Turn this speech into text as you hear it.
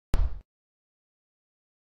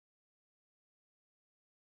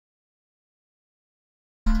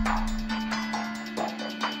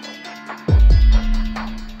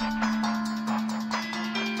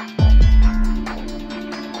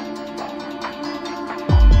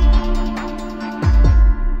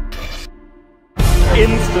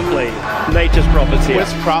instantly. Nature's property.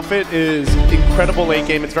 Wisp Prophet is incredible late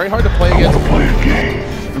game. It's very hard to play against.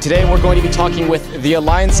 And today we're going to be talking with the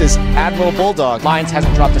Alliance's Admiral Bulldog. Alliance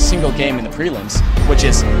hasn't dropped a single game in the prelims, which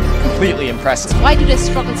is completely impressive. Why do they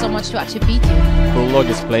struggle so much to actually beat you? Bulldog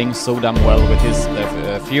is playing so damn well with his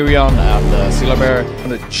Furion and Syllabear.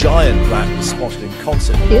 And a giant rat was spotted in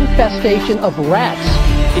concert. Infestation of rats.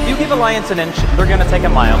 If you give Alliance an inch, they're going to take a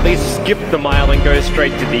mile. They skip the mile and go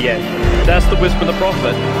straight to the end. That's the Wisp of the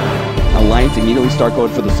Prophet. Alliance immediately start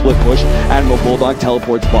going for the split push. Admiral Bulldog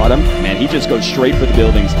teleports bottom, and he just goes straight for the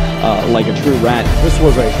buildings like a true rat. This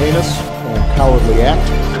was a heinous and cowardly act.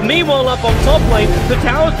 Meanwhile, up on top lane, the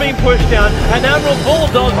tower's being pushed down, and Admiral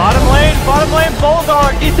Bulldog. Bottom lane,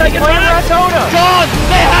 Bulldog. He's taking back. Gone!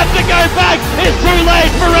 They have to go back! It's too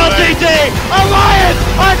late for LTD! Alliance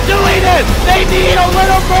are doing it! They need a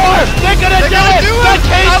little more! They're gonna do it! The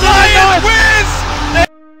case Alliance wins!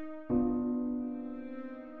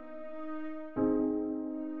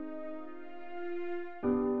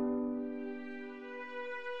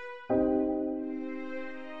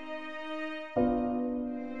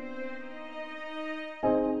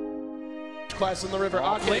 Class in the river.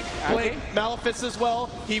 Blink, Malefice as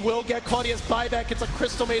well. He will get Claudia's buyback. It's a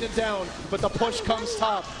Crystal Maiden down, but the push comes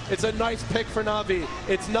top. It's a nice pick for Na'Vi.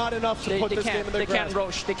 It's not enough to put this game in their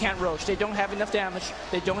grasp. They can't roach. They don't have enough damage.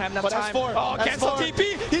 They don't have enough time. S4, oh, cancel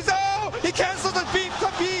TP. He's he canceled the beat.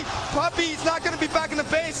 Puppy, he's not going to be back in the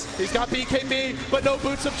base. He's got BKB, but no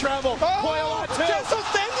boots of travel. Oh, cancel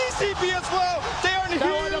Stendy's TP as well. They are in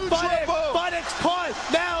huge trouble. Bunnix caught.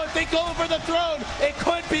 Now if they go for the throne, it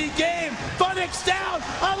could be game. Bunnix down.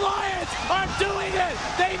 Alliance are doing it.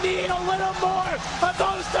 They need a little more of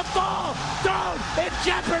those to fall. Throne in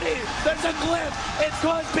jeopardy. There's a glyph. It's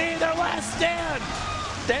going to be their last stand.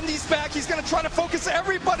 Stendy's back. He's going to try to focus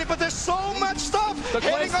everybody, but there's so much stuff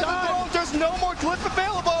hitting on the throne. There's no more glyph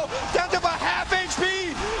available. Down to a half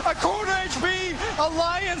HP, a quarter HP.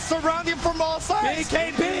 Alliance surrounding from all sides.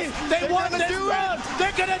 BKB, they won this round.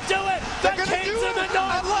 They're going to do it. They're going to do it. The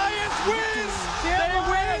North. Alliance wins. They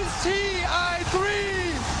win TI3.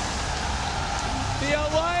 The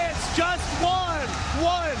Alliance just won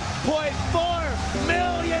 $1.4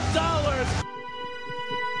 million.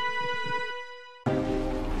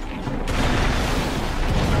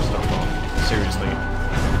 Seriously.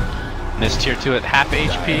 Missed tier 2 at half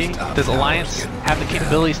HP. Does Alliance have the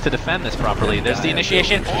capabilities to defend this properly? There's the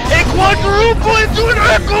initiation. A quadruple into an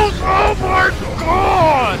echoes! Oh my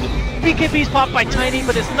god! BKB's popped by Tiny,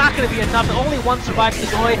 but it's not going to be enough. Only one survives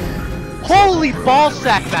the Noi. Holy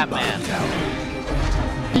ballsack, that man!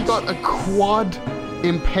 He got a quad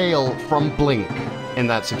impale from Blink in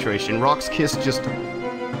that situation. Rock's Kiss just...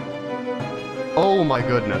 Oh my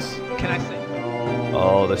goodness. Can I say?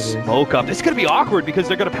 Oh, the smoke up. This is going to be awkward because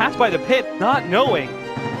they're going to pass by the pit, not knowing.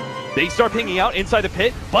 They start pinging out inside the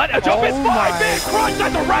pit, but a jump is fine! Big crunch,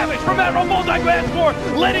 that's a ravage from Admiral Bulldog Van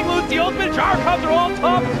letting loose the ultimate gyrocopter on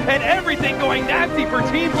top, and everything going nasty for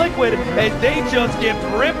Team Liquid, and they just get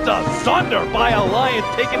ripped asunder by Alliance,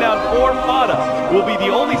 taking down poor Fada. Will be the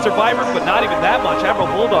only survivors, but not even that much. Admiral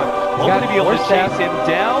Bulldog hoping to be able to chase him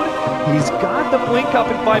down. He's got the blink up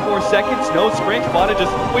in 5 more seconds. No sprint. Fada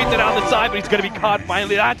just squeezed it on the side, but he's going to be caught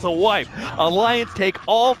finally. That's a wipe. Alliance take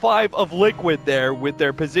all 5 of Liquid there with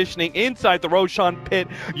their positioning inside the Roshan pit.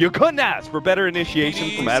 You couldn't ask for better initiation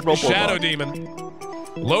from Admiral Bulldog. Shadow Demon.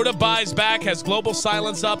 Loda buys back, has global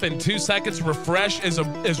silence up in 2 seconds. Refresh is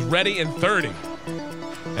ready in 30.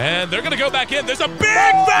 And they're going to go back in. There's a big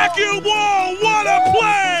vacuum wall. What a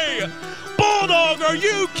play! Bulldog, are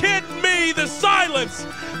you kidding me? The silence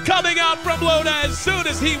coming out from Loda as soon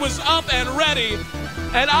as he was up and ready.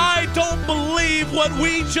 And I don't believe what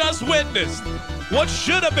we just witnessed. What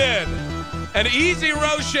should have been an easy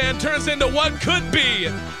Roshan turns into what could be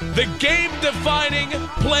the game-defining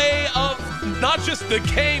play of not just the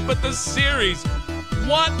game, but the series.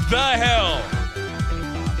 What the hell?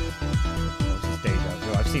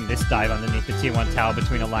 I've seen this dive underneath the tier 1 tower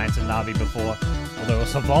between Alliance and Na'Vi before. Although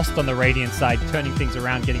also Vost on the Radiant side, turning things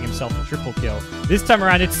around, getting himself a triple kill. This time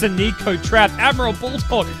around, it's Saniko trapped. Admiral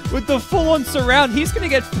Bulldog with the full-on surround. He's going to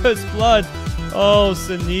get first blood. Oh,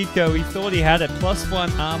 Saniko, he thought he had it.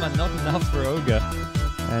 +1 armor, not enough for Ogre.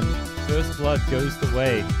 And first blood goes the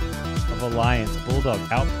way of Alliance. Bulldog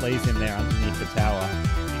outplays him there underneath the tower.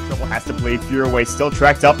 Trouble has to blade Fear away, still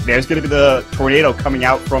tracked up. There's going to be the tornado coming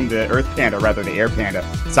out from the Earth Panda, rather the Air Panda.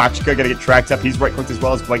 Sakshika going to get tracked up. He's right-clicked as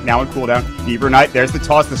well as Blake now in cooldown. Beaver Knight, there's the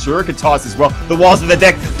toss, the Shuriken toss as well. The walls of the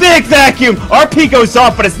deck, big vacuum! RP goes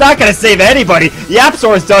off, but it's not going to save anybody.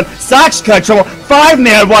 Yapsor is done. Sakshika trouble,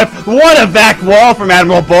 5-man wipe. What a vac wall from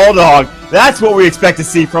Admiral Bulldog. That's what we expect to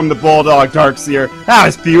see from the Bulldog Darkseer. That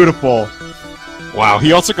was beautiful. Wow,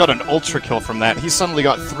 he also got an ultra kill from that. He suddenly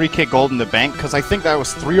got 3k gold in the bank, because I think that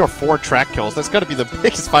was 3 or 4 track kills. That's got to be the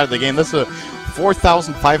biggest fight of the game. That's a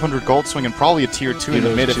 4,500 gold swing and probably a tier 2 in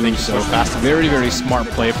the mid if things go fast. Very, very smart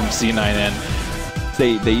play from C9N.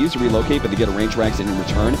 They use to relocate, but they get a range rags in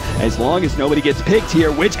return. As long as nobody gets picked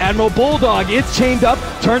here, which Admiral Bulldog is chained up,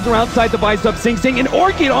 turns around, side device up, Sing Sing, and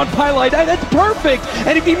Orchid on Pylite. That's perfect!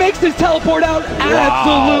 And if he makes this teleport out,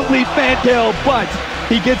 absolutely fan kill, but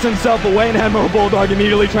he gets himself away, and Admiral Bulldog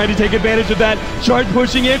immediately trying to take advantage of that. Shard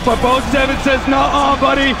pushing in, but Bo7 says, "Nuh-uh,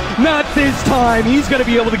 buddy, not this time." He's going to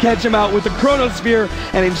be able to catch him out with the Chronosphere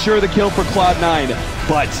and ensure the kill for Cloud9.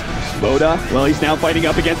 But Boda, well, he's now fighting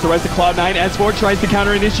up against the rest of Cloud9. S4 tries to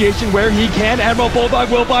counter initiation where he can. Admiral Bulldog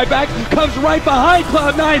will buy back, comes right behind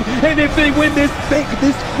Cloud9, and if they win this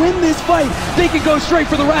fight, they can go straight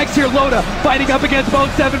for the racks here. Loda fighting up against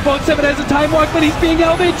Bone7. Bone7 has a time walk, but he's being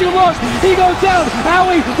elevated too long. He goes down.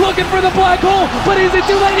 Howie looking for the black hole, but is it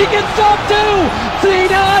too late? He gets stopped too.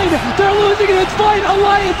 C9, they're losing in this fight.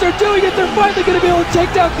 Alliance are doing it. They're finally going to be able to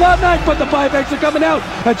take down Cloud9, but the 5X are coming out.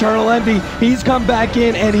 Eternal Envy, he's come back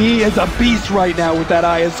in, and he is a beast right now with that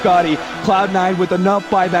Aya Scotty. Cloud9 with enough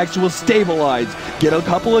 5X will stabilize, get a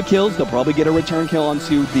couple of kills. They'll probably get a return kill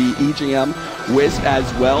onto the EGM Wisp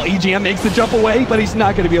as well. EGM makes the jump away, but he's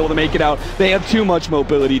not going to be able to make it out. They have too much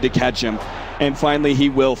mobility to catch him. And finally, he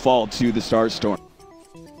will fall to the Starstorm.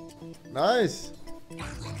 Nice.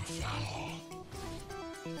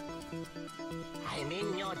 I'm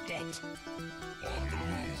in your debt.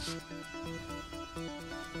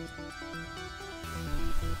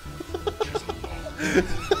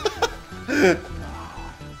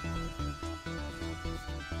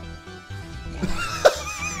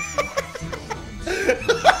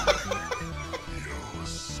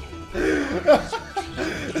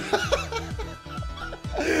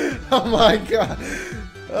 Oh my god.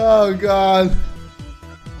 Oh god.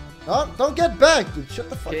 Oh, don't get back, dude. Shut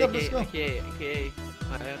the fuck up. Let's go. Okay.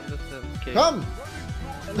 I understand. Okay. Come.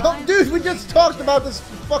 No, dude, we just talked about this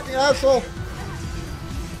fucking asshole.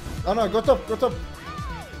 Oh no, go top, go top.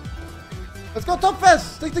 Let's go top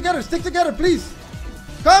fast. Stick together, please.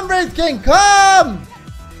 Come, Wraith King, come!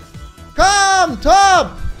 Come,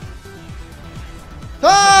 top!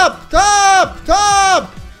 Top! Top!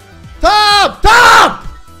 Top! Top! Top!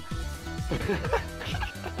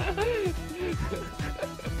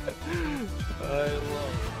 I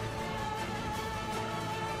love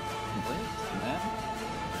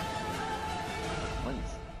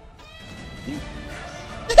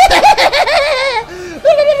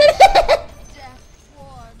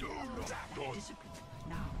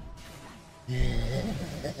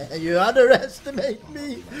You underestimate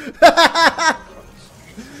me.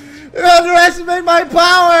 You underestimate my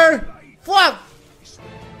power. Fuck.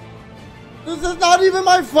 This is not even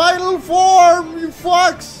my final form, you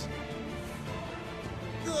fucks.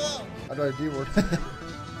 How do I D-word?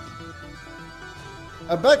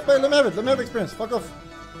 I'm back by Lemavit. Lemavit experience. Fuck off.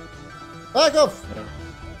 Back off.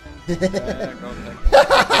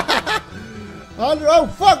 Oh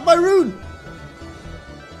fuck my rune.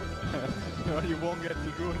 No, you won't get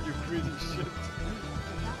the rune, you greedy shit.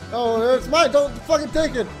 Oh, it's mine. Don't fucking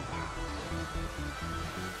take it.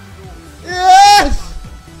 Yes!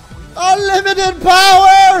 Unlimited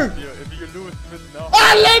power! If you lose it now.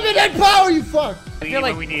 Unlimited power, you fuck! I feel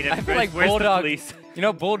like Bulldog. You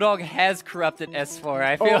know, Bulldog has corrupted S4.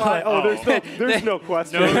 I feel like. There's no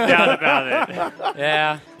question. No doubt about it.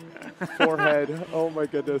 Yeah. Forehead. Oh my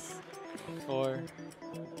goodness.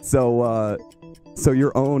 So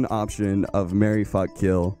your own option of marry, fuck,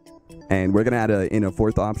 kill, and we're gonna add in a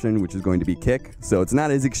fourth option, which is going to be kick. So it's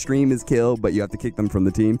not as extreme as kill, but you have to kick them from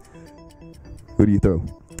the team. Who do you throw?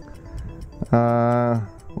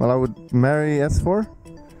 Well, I would marry S4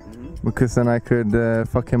 because then I could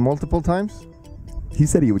fuck him multiple times. He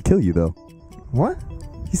said he would kill you, though. What?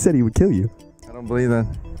 He said he would kill you. I don't believe that.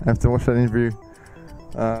 I have to watch that interview.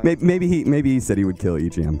 Maybe he said he would kill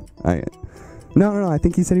EGM. No. I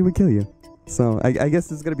think he said he would kill you. So I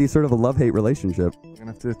guess it's gonna be sort of a love-hate relationship. We're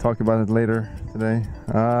gonna have to talk about it later today.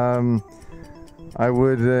 I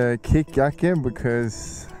would kick Ake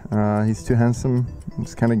because he's too handsome.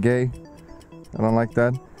 He's kind of gay. I don't like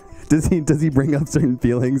that. Does he bring up certain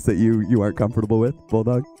feelings that you aren't comfortable with,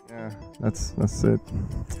 Bulldog? Yeah, that's it.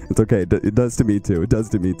 It's okay. It does to me too. It does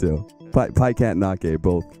to me too. Pie Cat and Ake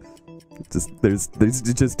both. There's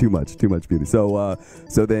just too much beauty. So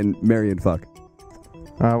then marry and fuck.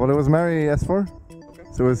 Well, it was marry S4. Okay.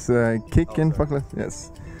 So it was kick and fuck.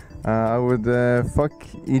 Yes. I would fuck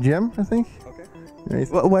EGM, I think. Okay.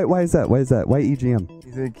 Why is that? Why is that? Why EGM?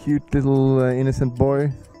 He's a cute little innocent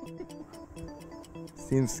boy.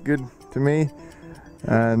 Seems good to me.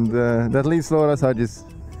 And that leaves Loda, so I just...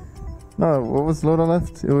 No, what was Loda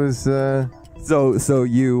left? It was... So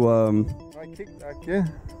you... I kicked Ake.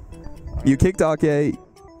 You kicked Ake.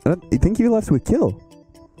 I think you left with kill.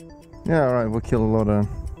 Yeah, alright, we'll kill Loda.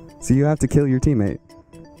 So you have to kill your teammate.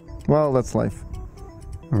 Well, that's life.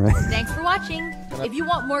 Alright. Thanks for watching. If you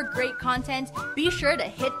want more great content, be sure to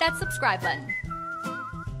hit that subscribe button.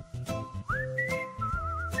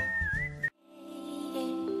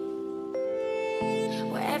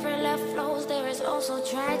 Wherever love flows, there is also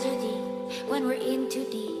tragedy. When we're in too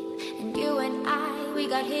deep, and you and I, we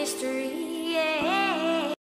got history. Yeah.